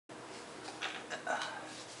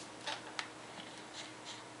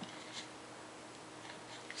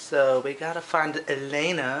So we gotta find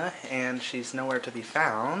Elena, and she's nowhere to be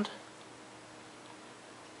found.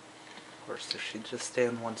 Of course, if she'd just stay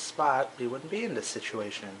in one spot, we wouldn't be in this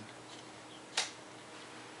situation.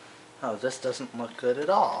 Oh, this doesn't look good at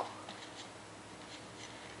all.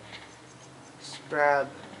 Let's grab...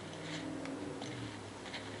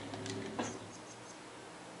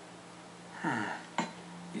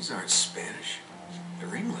 These aren't Spanish.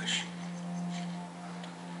 They're English.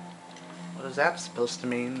 What is that supposed to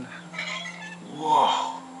mean?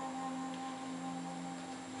 Whoa!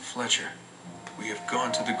 Fletcher, we have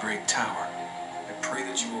gone to the Great Tower. I pray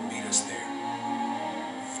that you will meet us there.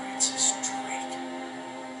 Francis Drake.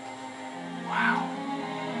 Wow.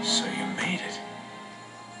 So you made it.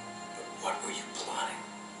 But what were you plotting?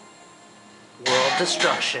 World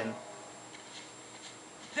destruction.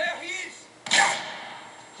 There he is!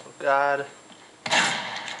 Oh God.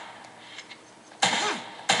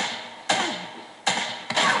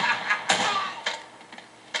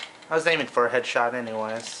 I was aiming for a headshot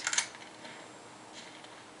anyways.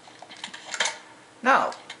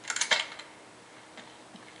 No.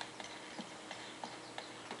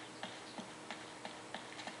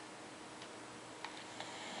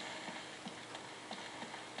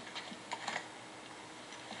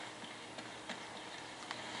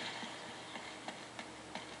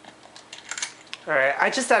 Alright, I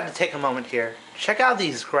just have to take a moment here. Check out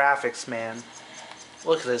these graphics, man.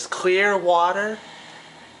 Look at this. Clear water.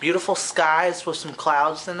 Beautiful skies with some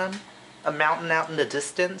clouds in them. A mountain out in the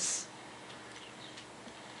distance.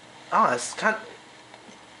 Oh, it's kind of...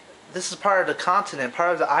 This is part of the continent,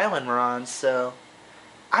 part of the island we're on, so...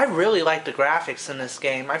 I really like the graphics in this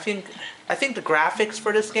game. I think the graphics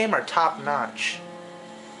for this game are top notch.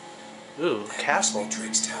 Ooh, castle.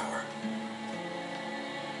 Drake's Tower.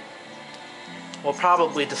 We'll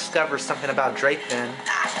probably discover something about Drake then.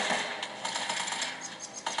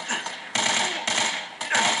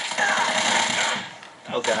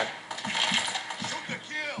 Oh God.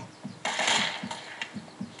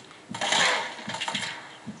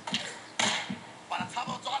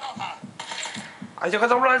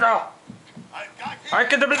 I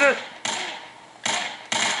can do it.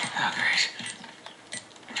 Oh, great.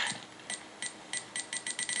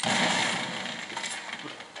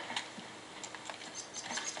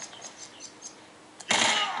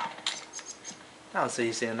 That was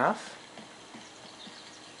easy enough.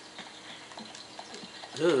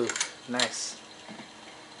 Ooh, nice.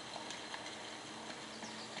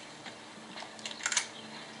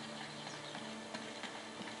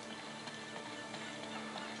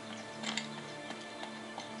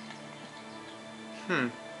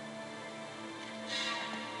 Maybe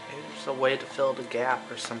there's a way to fill the gap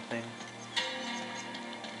or something.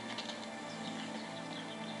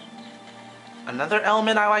 Another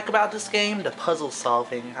element I like about this game, the puzzle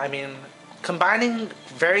solving. I mean, combining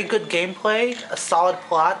very good gameplay, a solid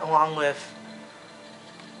plot, along with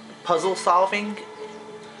puzzle solving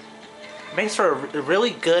makes for a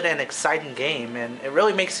really good and exciting game, and it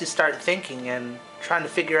really makes you start thinking and trying to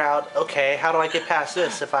figure out, okay, how do I get past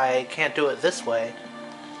this if I can't do it this way?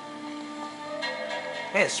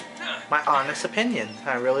 Hey, it's my honest opinion.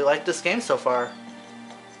 I really like this game so far.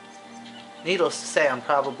 Needless to say, I'm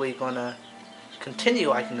probably going to continue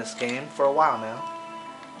liking this game for a while now.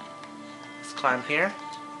 Let's climb here.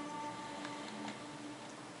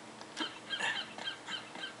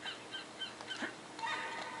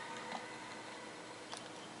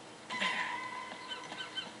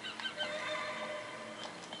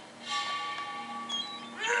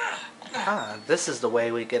 Ah, this is the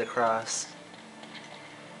way we get across.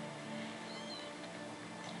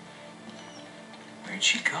 Where'd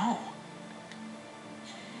she go?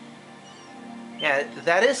 Yeah,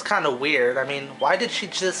 that is kind of weird. I mean, why did she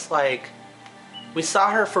just, like... We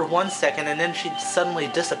saw her for 1 second and then she suddenly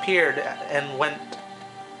disappeared and went...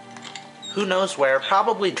 Who knows where?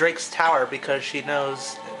 Probably Drake's Tower, because she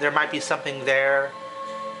knows there might be something there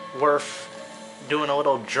worth doing a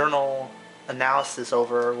little journal analysis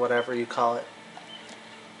over, or whatever you call it.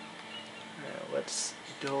 Let's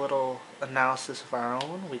do a little analysis of our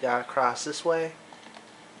own. We gotta cross this way.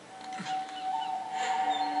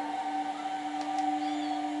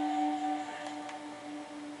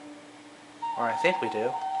 Or I think we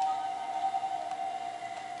do.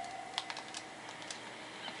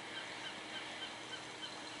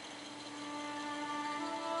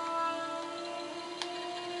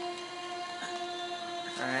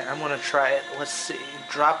 Alright, I'm gonna try it. Let's see.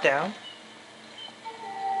 Drop down.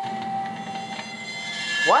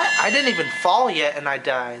 What? I didn't even fall yet and I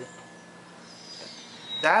died.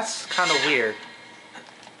 That's kind of weird.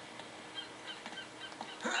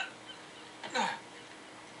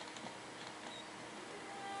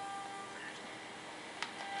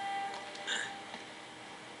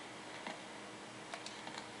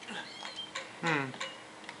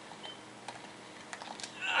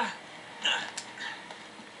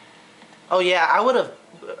 Oh yeah, I would have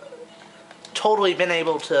totally been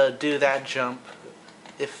able to do that jump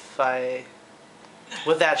if I...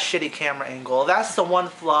 with that shitty camera angle. That's the one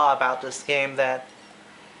flaw about this game that...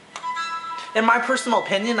 in my personal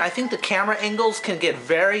opinion, I think the camera angles can get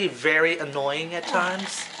very, very annoying at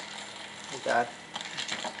times. Oh god.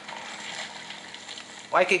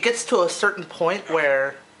 Like, it gets to a certain point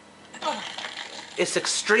where it's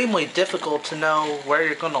extremely difficult to know where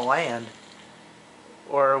you're gonna land.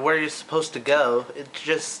 Or where you're supposed to go. It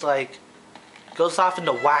just, like, goes off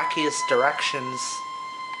into wackiest directions.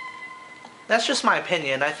 That's just my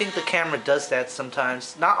opinion. I think the camera does that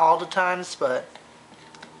sometimes. Not all the times, but...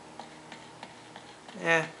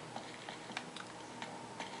 eh.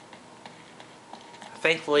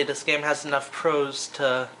 Thankfully, this game has enough pros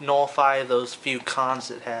to nullify those few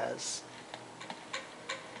cons it has.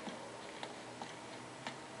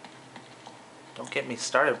 Don't get me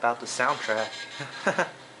started about the soundtrack.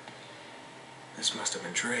 This must have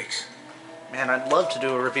been Drake's. Man, I'd love to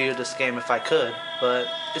do a review of this game if I could, but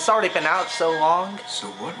it's already been out so long. So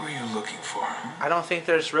what were you looking for, huh? I don't think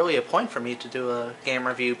there's really a point for me to do a game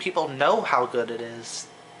review. People know how good it is.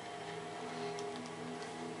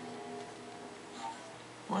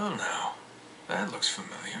 Well now, that looks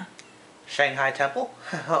familiar. Shanghai Temple?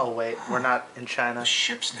 Oh wait, we're not in China. The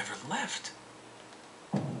ship's never left.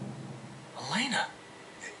 Elena.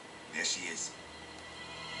 There she is.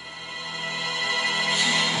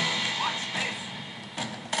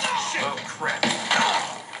 Oh crap.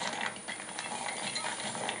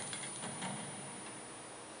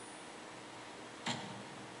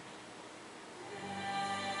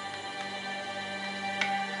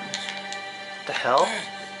 What the hell?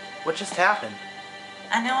 What just happened?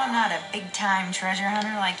 I know I'm not a big-time treasure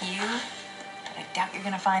hunter like you, but I doubt you're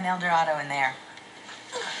gonna find El Dorado in there.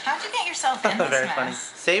 How'd you get yourself in this Very mess? funny.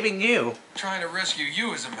 Saving you. Trying to rescue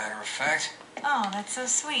you, as a matter of fact. Oh, that's so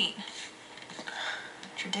sweet.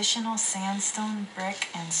 Traditional sandstone, brick,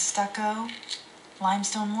 and stucco,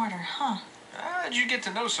 limestone mortar, huh? How'd you get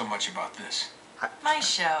to know so much about this? My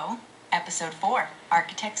show, Episode 4,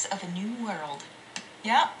 Architects of a New World.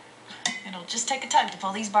 Yep, it'll just take a tug to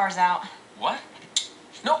pull these bars out. What?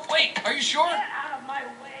 No, wait, are you sure? Get out of my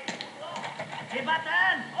way! Hey,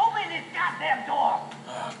 Batan, open this goddamn door!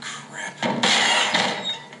 Oh, crap.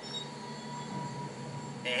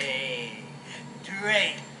 Hey,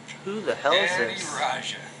 Drake. Who the hell is Eddie this?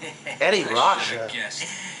 Raja. Eddie I should've Raja. guessed.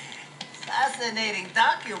 Fascinating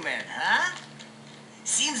document, huh?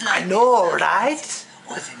 Seems like I know, this right?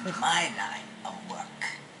 was in my line of work.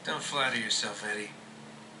 Don't flatter yourself, Eddie.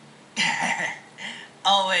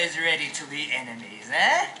 Always ready to be enemies,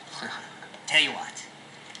 eh? Tell you what,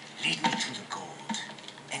 lead me to the gold,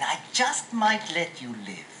 and I just might let you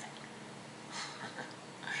live.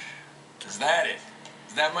 Is that it?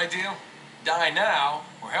 Is that my deal? Die now,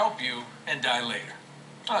 or help you, and die later.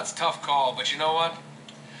 Oh, it's a tough call, but you know what?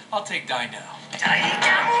 I'll take die now.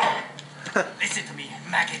 Listen to me,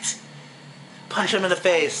 maggot. Punch him in the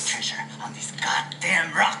face. Treasure on this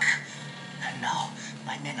goddamn rock. And now,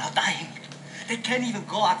 my men are dying. They can't even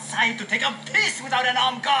go outside to take a piss without an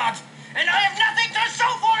armed guard. And I have nothing to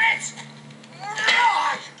show for it!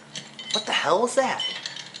 What the hell was that?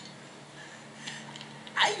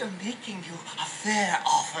 I am making you a fair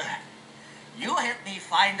offer. You help me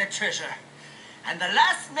find the treasure. And the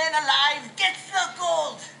last man alive gets the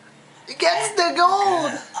gold. He gets the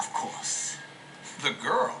gold! Of course. The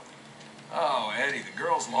girl? Oh, Eddie, the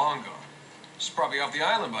girl's long gone. She's probably off the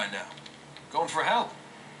island by now. Going for help.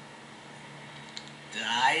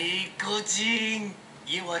 Daikujin,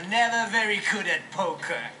 you were never very good at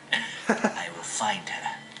poker. I will find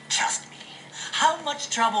her. Trust me. How much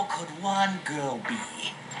trouble could one girl be?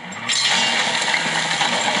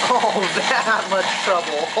 Oh, that much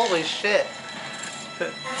trouble. Holy shit.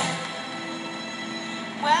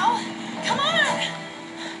 Well, come on!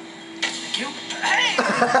 Thank you. Hey!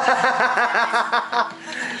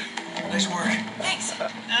 Nice work. Thanks.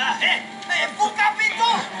 Hey! Hey, Fukapito!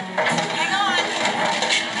 Hang on.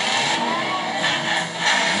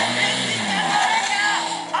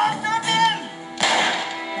 After them!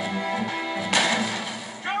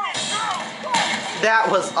 That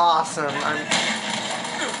was awesome. Here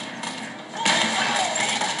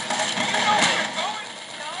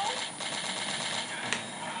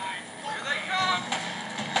they come.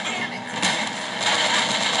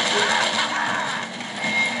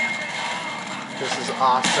 This is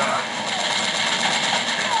awesome.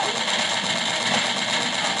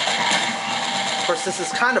 Of course, this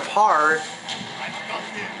is kind of hard.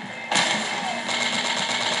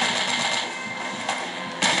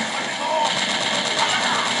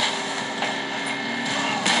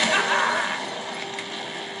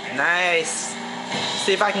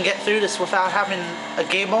 See if I can get through this without having a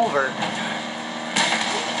game over.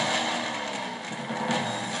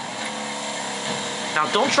 Now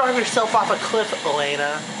don't drive yourself off a cliff,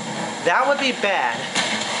 Elena. That would be bad.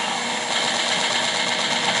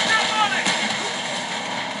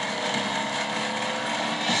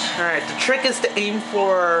 Alright, the trick is to aim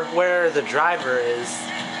for where the driver is.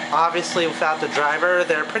 Obviously, without the driver,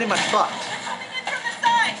 they're pretty much fucked. Coming in from the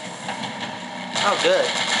side. Oh, good.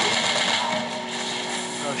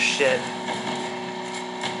 Oh, shit.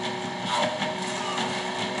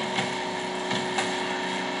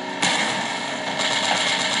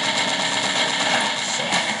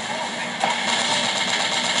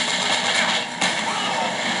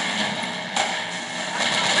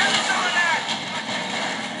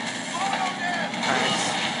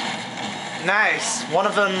 Nice. One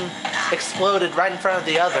of them exploded right in front of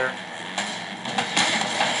the other.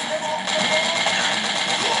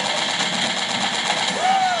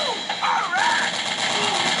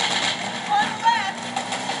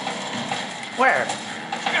 Where?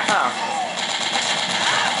 Oh.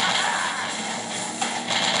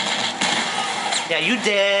 Yeah, you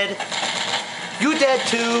dead. You dead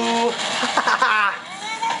too.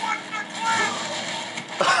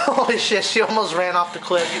 Holy shit, she almost ran off the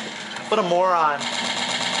cliff. What a moron.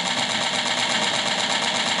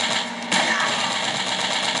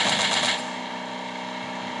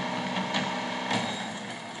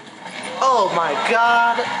 Oh my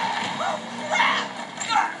god.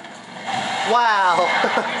 Wow.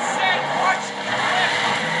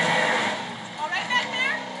 Alright back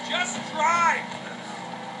there? Just drive.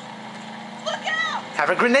 Look out! Have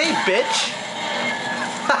a grenade, bitch.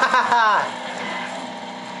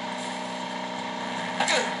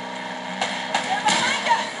 They're behind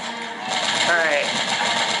us! Alright.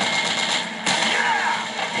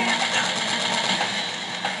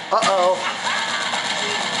 Uh-oh.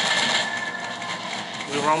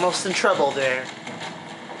 We were almost in trouble there.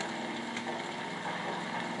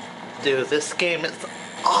 Dude, this game is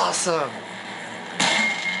awesome.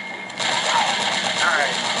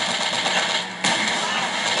 Alright.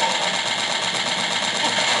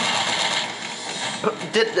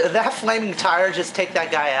 Did that flaming tire just take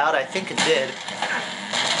that guy out? I think it did.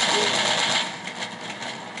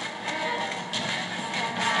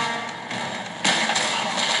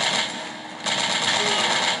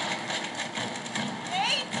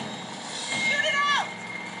 Nate! Shoot it out!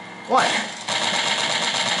 What?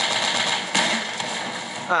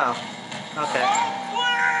 Oh. Okay.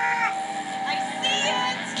 I see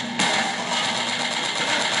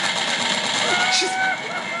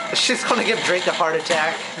it! She's gonna give Drake a heart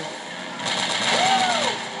attack.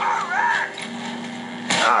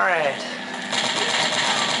 Alright.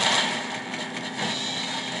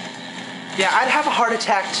 Yeah, I'd have a heart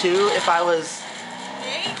attack too if I was...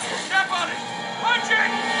 Nate! Step on it. Punch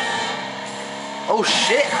it. Oh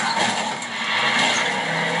shit!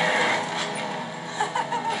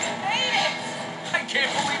 You made it! I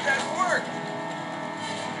can't believe that worked.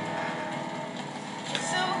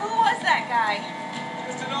 So who was that guy?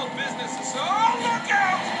 Just an old business. So look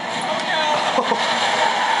out! Oh no!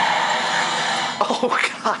 Oh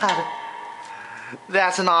god.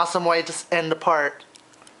 That's an awesome way to end the part.